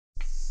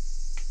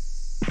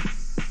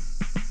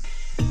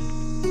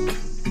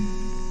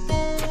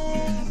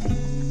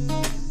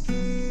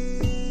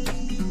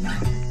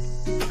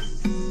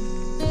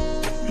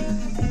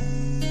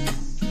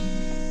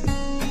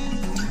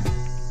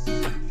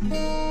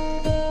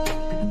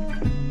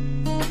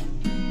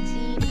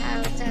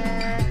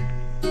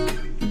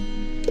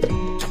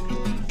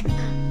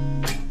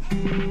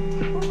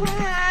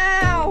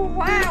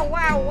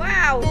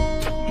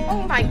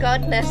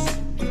goodness.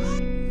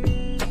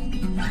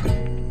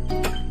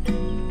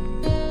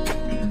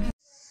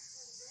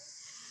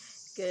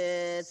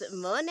 Good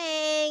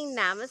morning,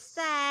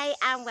 namaste,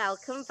 and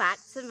welcome back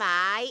to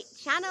my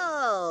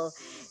channel.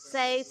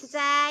 So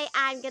today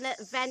I'm going to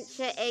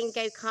venture in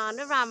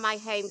Gokarna around my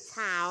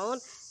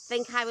hometown.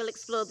 Think I will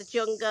explore the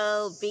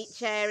jungle,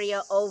 beach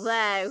area,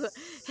 although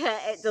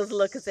it does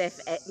look as if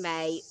it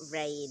may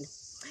rain.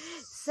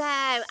 So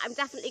I'm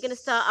definitely going to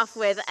start off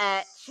with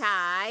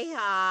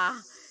chai.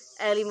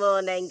 Early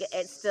morning,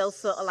 it's still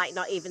sort of like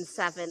not even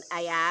 7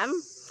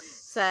 a.m.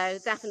 So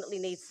definitely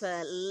needs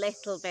a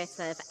little bit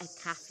of a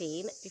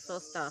caffeine before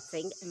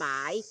starting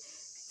my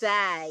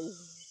day.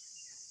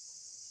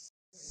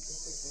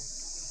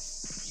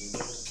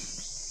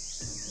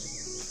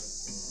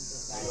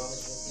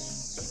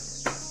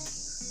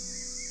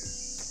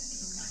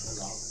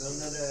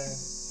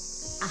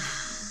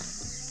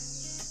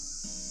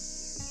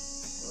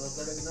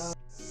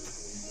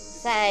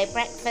 So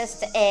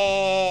breakfast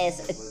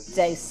is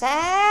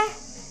dosa.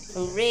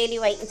 I'm really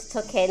waiting to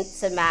tuck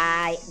into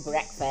my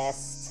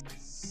breakfast.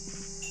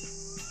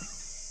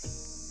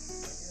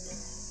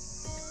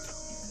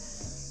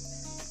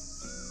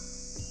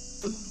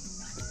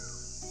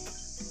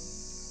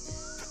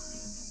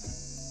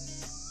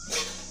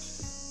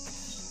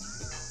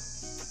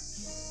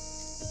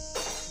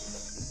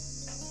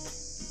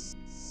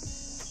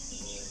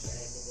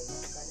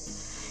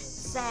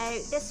 So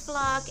this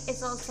vlog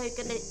is also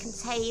going to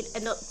contain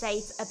an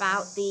update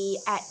about the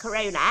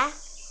corona.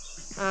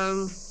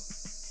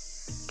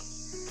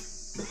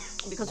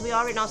 Because we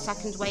are in our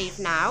second wave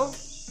now,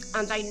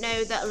 and I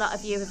know that a lot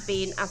of you have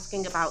been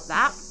asking about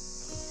that,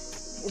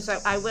 so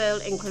I will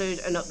include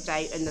an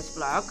update in this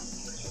vlog.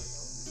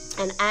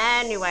 And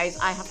anyways,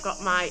 I have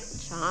got my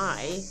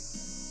chai,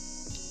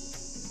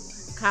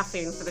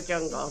 caffeine for the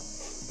jungle,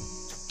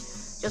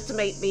 just to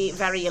make me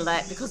very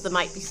alert, because there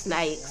might be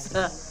snakes,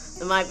 there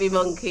might be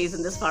monkeys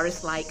in this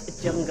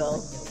forest-like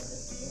jungle.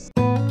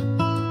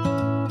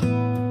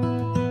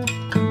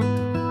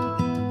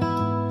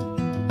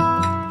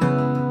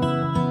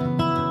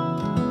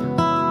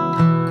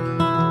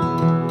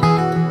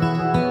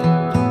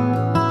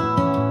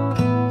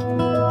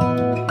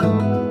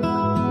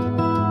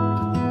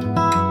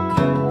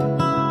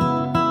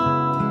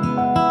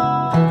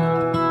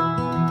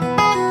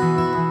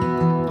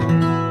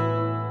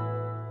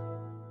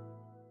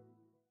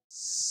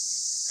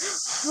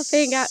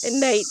 Being out in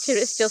nature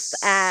is just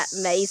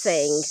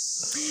amazing.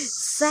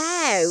 So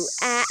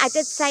I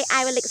did say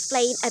I will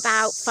explain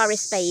about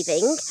forest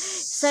bathing.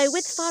 So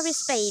with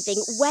forest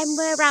bathing, when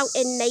we're out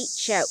in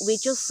nature, we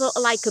just sort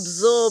of like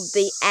absorb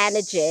the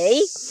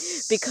energy,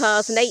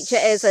 because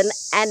nature is an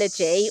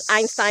energy.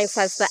 Einstein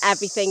says that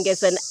everything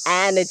is an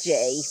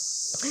energy.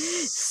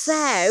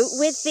 So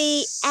with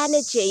the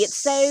energy, it's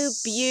so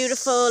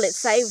beautiful, it's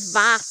so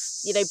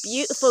vast, you know,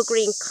 beautiful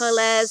green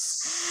colours.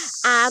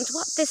 And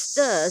what this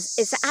does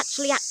is it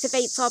actually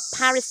activates our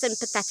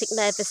parasympathetic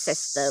nervous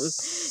system.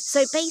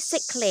 So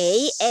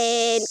basically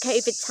in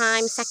COVID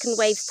time, second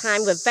wave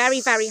time, we're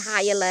very, very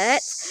high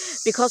alert,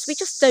 because we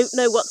just don't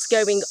know what's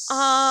going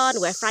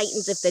on. We're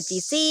frightened of the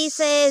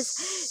diseases.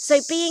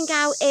 So being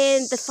out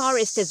in the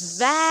forest is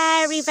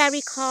very,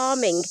 very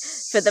calming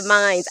for the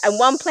mind. And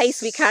one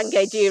place we can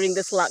go during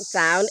this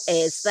lockdown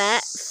is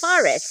the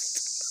forest.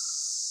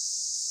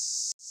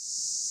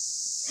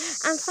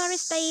 And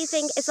forest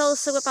bathing is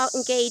also about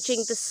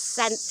engaging the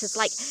senses.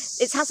 Like,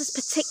 it has this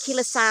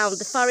particular sound.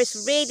 The forest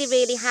really,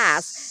 really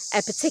has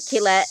a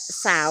particular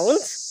sound.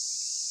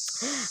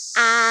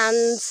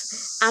 And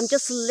I'm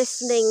just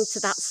listening to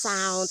that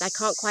sound. I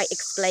can't quite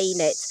explain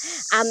it.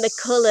 And the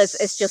colours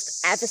is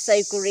just ever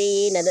so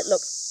green, and it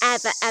looks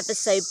ever, ever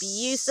so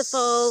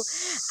beautiful.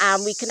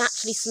 And we can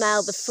actually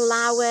smell the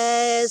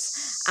flowers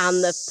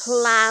and the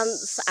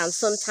plants, and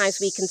sometimes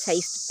we can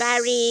taste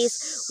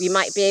berries. We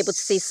might be able to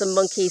see some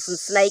monkeys and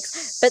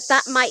snakes, but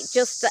that might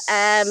just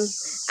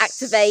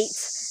activate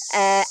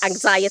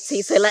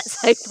anxiety. So let's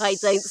hope I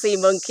don't see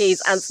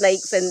monkeys and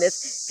snakes in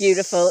this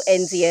beautiful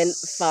Indian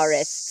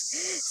forest.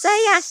 So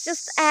yes,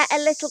 just a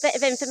little bit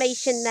of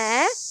information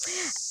there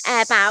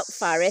about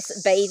forest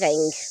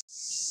bathing.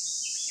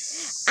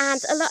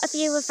 And a lot of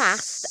you have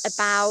asked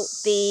about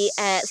the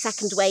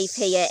second wave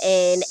here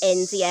in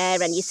India,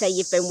 and you say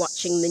you've been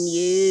watching the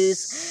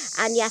news.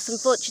 And yes,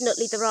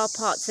 unfortunately, there are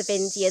parts of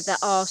India that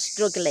are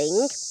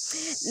struggling.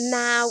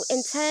 Now,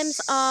 in terms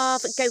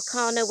of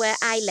Gokarna, where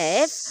I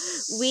live,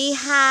 we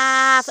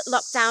have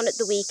lockdown at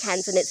the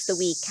weekends, and it's the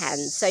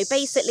weekend. So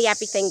basically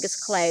everything is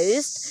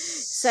closed.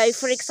 So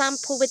for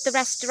example, with the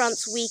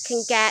restaurants, we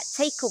can get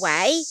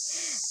takeaway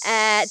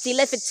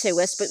delivered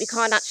to us, but we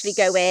can't actually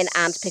go in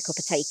and pick up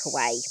a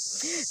takeaway.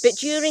 But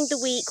during the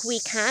week we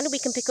can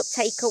pick up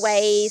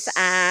takeaways,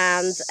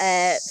 and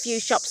a few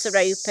shops are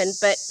open,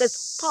 but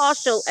there's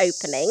partial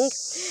opening,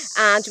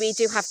 and we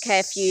do have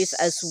curfews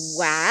as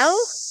well.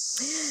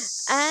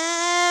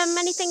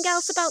 Anything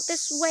else about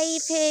this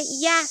wave here?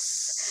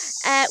 Yes,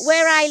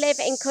 Where I live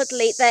in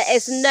Kudle, there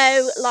is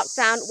no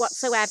lockdown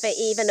whatsoever,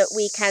 even at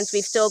weekends.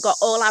 We've still got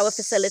all our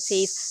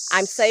facilities.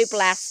 I'm so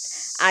blessed.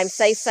 I'm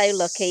so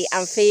lucky.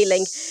 I'm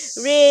feeling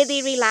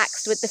really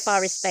relaxed with the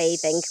forest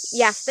bathing.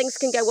 Yes, things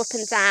can go up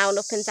and down,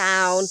 up and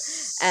down.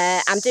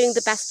 I'm doing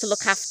the best to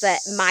look after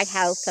my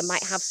health. I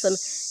might have some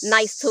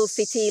nice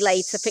Tulsi tea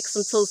later, pick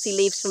some Tulsi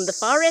leaves from the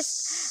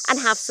forest and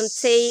have some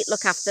tea,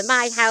 look after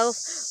my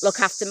health, look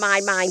after my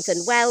mind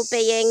and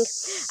well-being,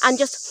 and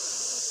just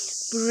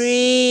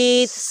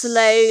breathe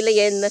slowly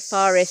in the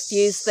forest.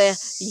 Use the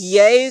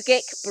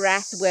yogic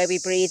breath where we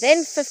breathe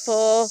in for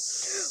 4,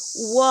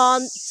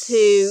 1,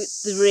 2,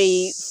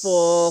 3,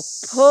 4,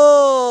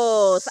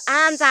 pause,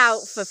 and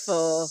out for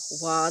 4,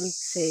 1,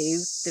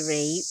 2,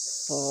 3,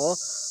 4,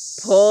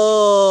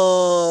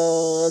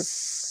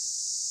 pause.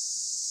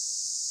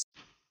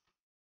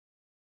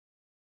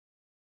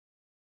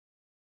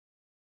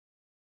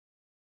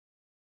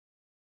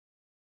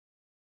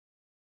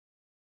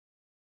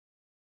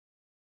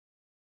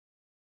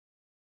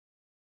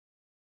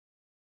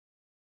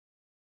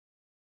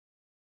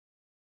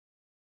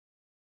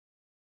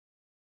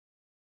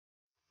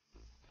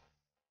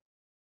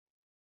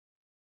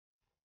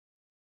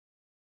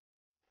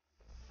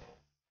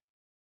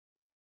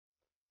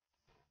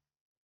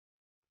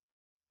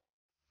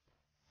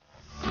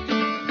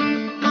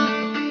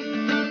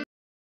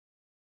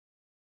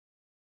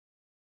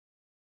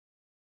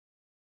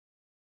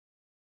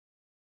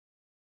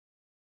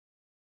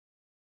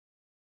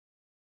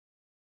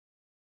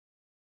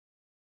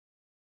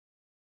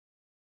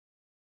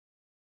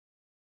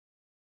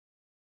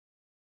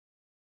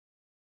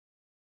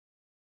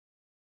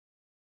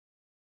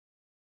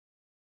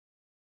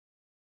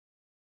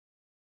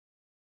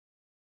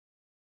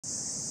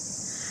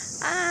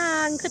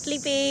 And Kudle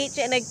Beach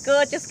in a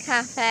gorgeous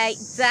cafe.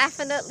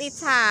 Definitely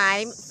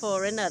time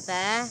for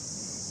another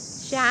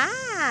chai.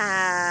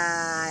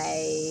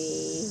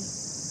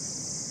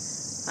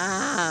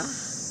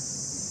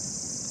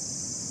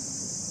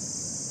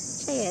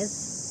 Cheers.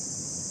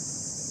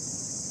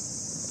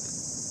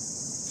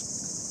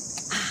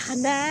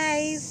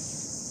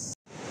 Nice.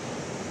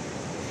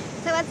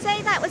 So I'd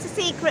say that was a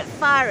secret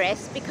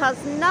forest because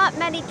not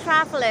many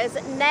travellers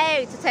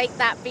know to take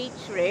that beach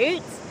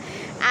route.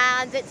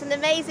 And it's an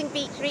amazing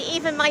beach route.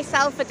 Even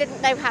myself, I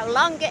didn't know how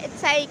long it'd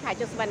take. I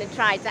just went and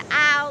tried it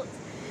out.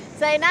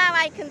 So now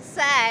I can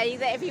say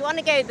that if you want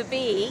to go to the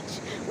beach,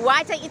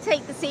 why don't you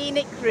take the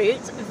scenic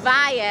route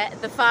via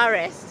the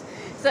forest?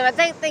 So I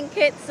don't think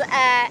it's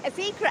a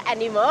secret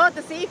anymore.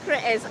 The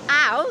secret is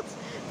out,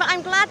 but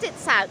I'm glad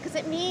it's out because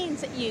it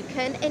means that you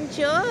can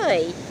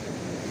enjoy.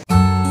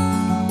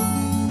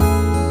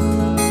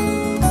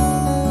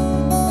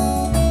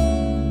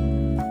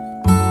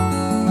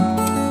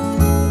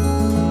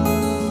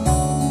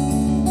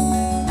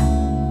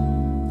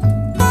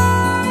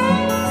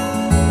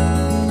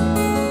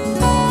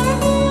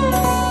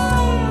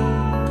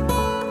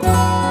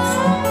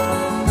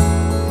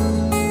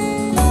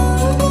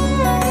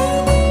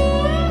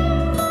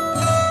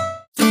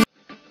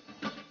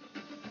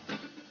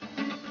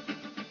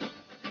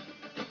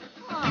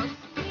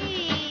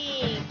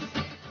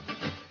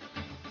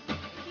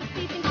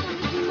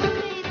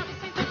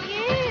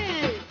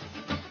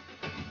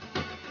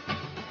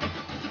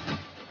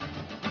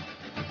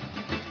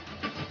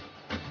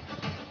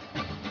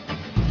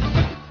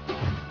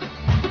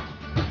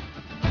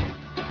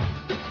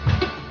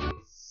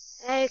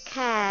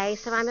 Okay,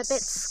 so I'm a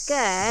bit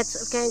scared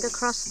of going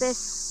across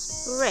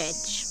this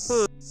bridge.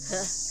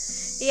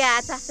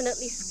 Yeah,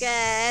 definitely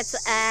scared.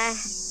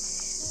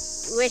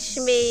 Wish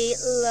me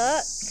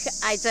luck.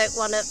 I don't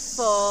want to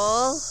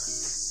fall.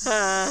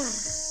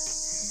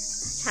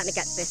 Trying to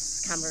get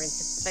this camera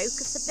into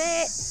focus a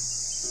bit.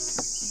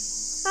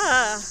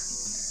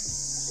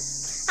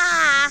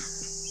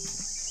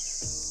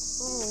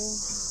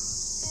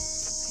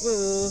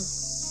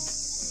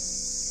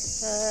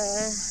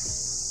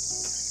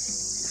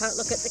 Can't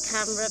look at the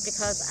camera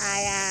because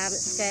I am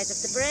scared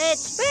of the bridge.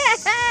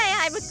 Hey,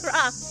 I'm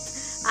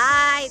across.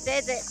 I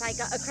did it. I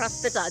got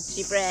across the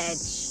dodgy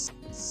bridge.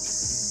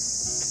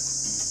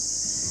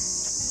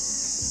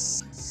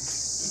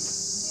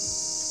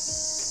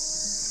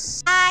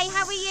 Hi,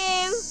 how are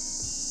you?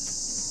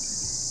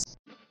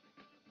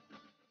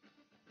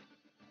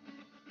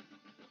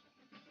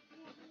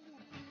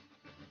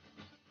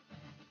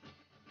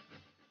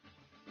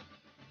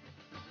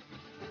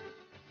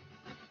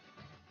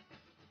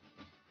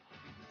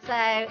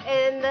 So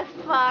in the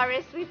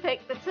forest we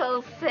picked the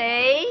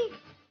Tulsi.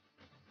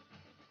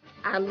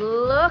 And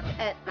look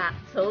at that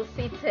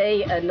Tulsi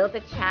tea, another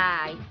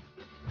chai.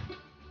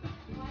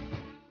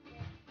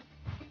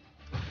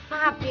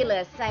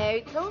 Fabulous. So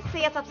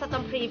Tulsi, as I've said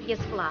on previous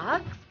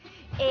vlogs,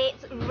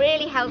 it's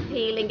really health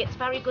healing. It's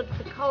very good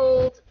for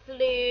cold,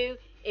 flu,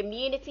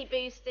 immunity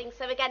boosting.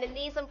 So again, in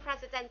these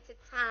unprecedented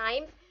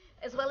times,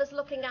 as well as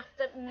looking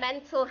after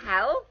mental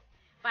health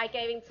by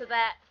going to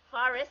the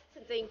forest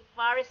and doing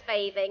forest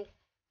bathing,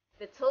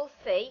 the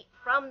Tulsi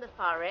from the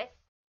forest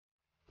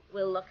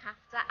will look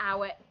after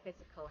our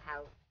physical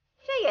health.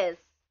 Cheers!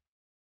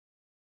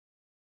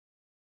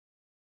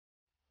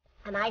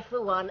 And I,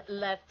 for one,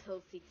 love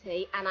Tulsi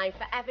tea, and I'm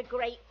forever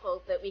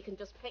grateful that we can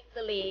just pick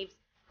the leaves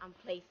and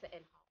place it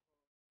in hot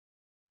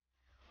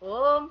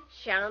water. Om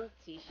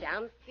Shanti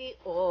Shanti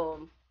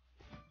Om.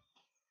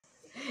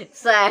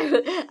 So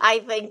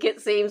I think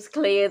it seems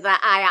clear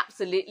that I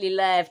absolutely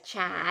love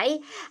chai,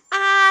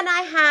 and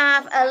I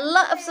have a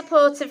lot of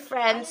supportive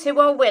friends who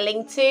are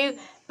willing to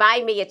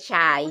buy me a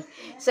chai.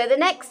 So the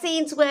next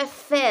scenes were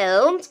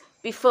filmed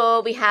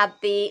before we had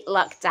the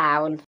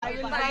lockdown. I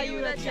will buy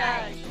you a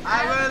chai. I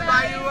will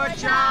buy you a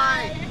chai.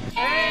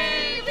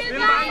 Hey, we'll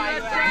buy you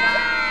a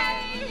chai.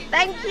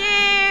 Thank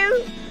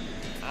you.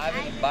 I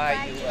will buy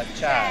you a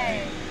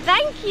chai.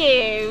 Thank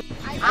you.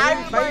 I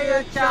will buy you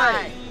a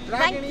chai.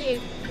 Thank you.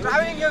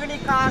 Traveling Yogini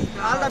cast.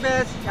 All the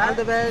best. All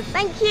the best.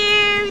 Thank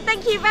you.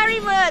 Thank you very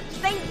much.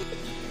 Thank you.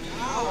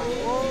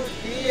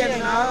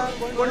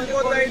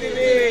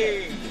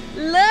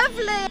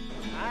 Lovely.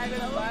 I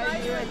will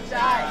buy you a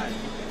chai.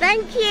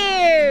 Thank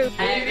you.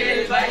 I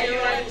will buy you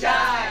a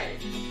chai.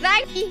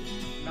 Thank you.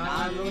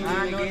 ನಾನು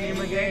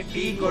ನಿಮಗೆ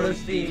tea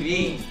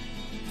ಕೊಡಿಸ್ತೀನಿ.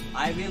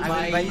 I will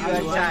buy you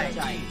a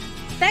chai.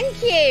 Thank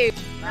you.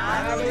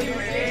 ನಾನು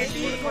ನಿಮಗೆ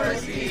tea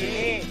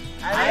ಕೊಡಿಸ್ತೀನಿ.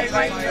 I will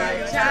buy you a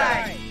chai.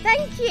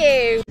 Thank you.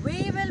 We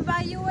will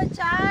buy you a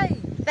chai.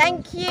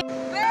 Thank you.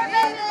 We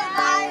will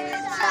buy you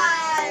a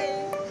chai.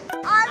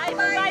 I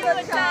will buy you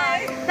a chai.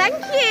 Thank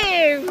you.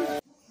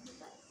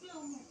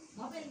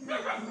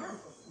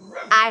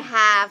 I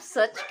have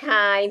such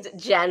kind,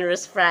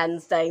 generous friends,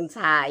 don't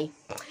I?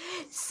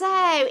 So,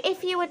 if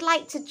you would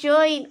like to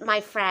join my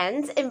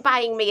friends in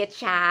buying me a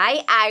chai,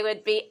 I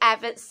would be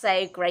ever so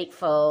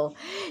grateful.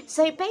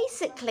 So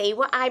basically,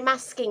 what I'm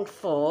asking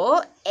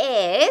for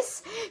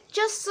is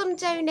just some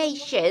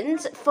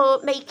donations for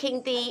making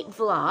the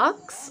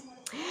vlogs.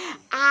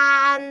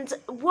 And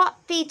what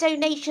the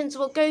donations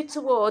will go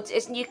towards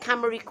is new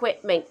camera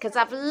equipment, because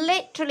I've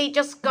literally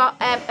just got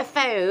a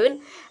phone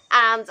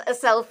and a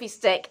selfie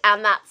stick,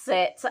 and that's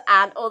it,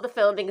 and all the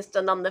filming is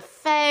done on the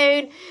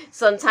phone.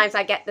 Sometimes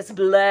I get this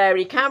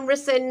blurry camera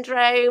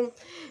syndrome,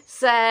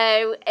 so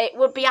it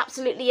would be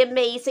absolutely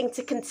amazing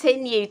to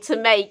continue to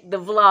make the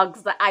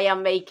vlogs that I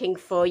am making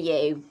for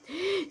you.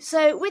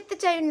 So with the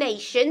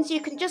donations,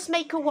 you can just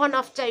make a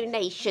one-off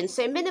donation.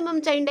 So minimum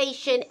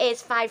donation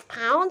is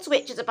 £5,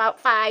 which is about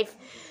 500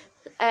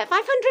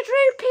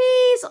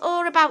 rupees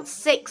or about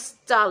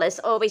 $6,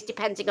 always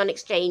depending on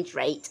exchange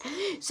rate.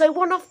 So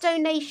one-off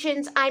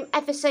donations I'm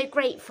ever so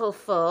grateful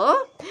for,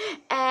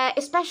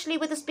 especially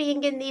with us being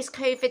in these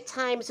COVID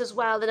times as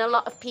well, and a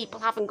lot of people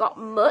haven't got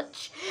much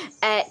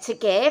to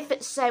give,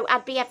 so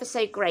I'd be ever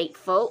so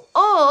grateful.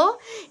 Or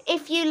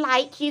if you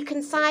like, you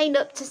can sign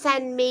up to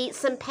send me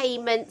some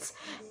payments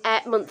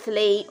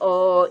monthly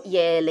or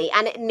yearly,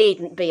 and it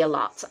needn't be a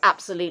lot,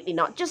 absolutely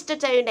not, just a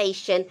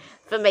donation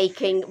for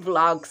making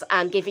vlogs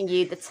and giving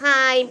you the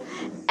time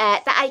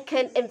that I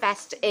can invest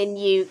in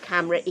new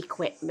camera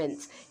equipment.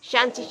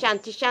 Shanti,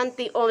 shanti,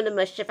 shanti, Om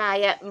Namah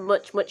Shivaya.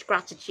 Much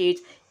gratitude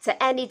to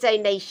any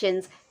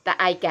donations that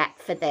I get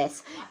for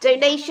this.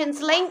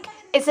 Donations link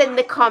is in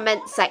the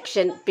comment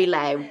section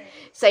below.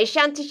 So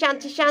shanti,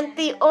 shanti,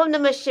 shanti, Om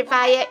Namah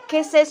Shivaya,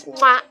 kisses,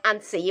 mwah,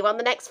 and see you on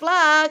the next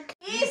vlog.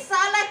 Ye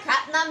Sala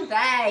Katnam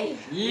Day.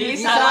 Ye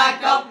Sala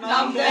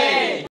Katnam Day.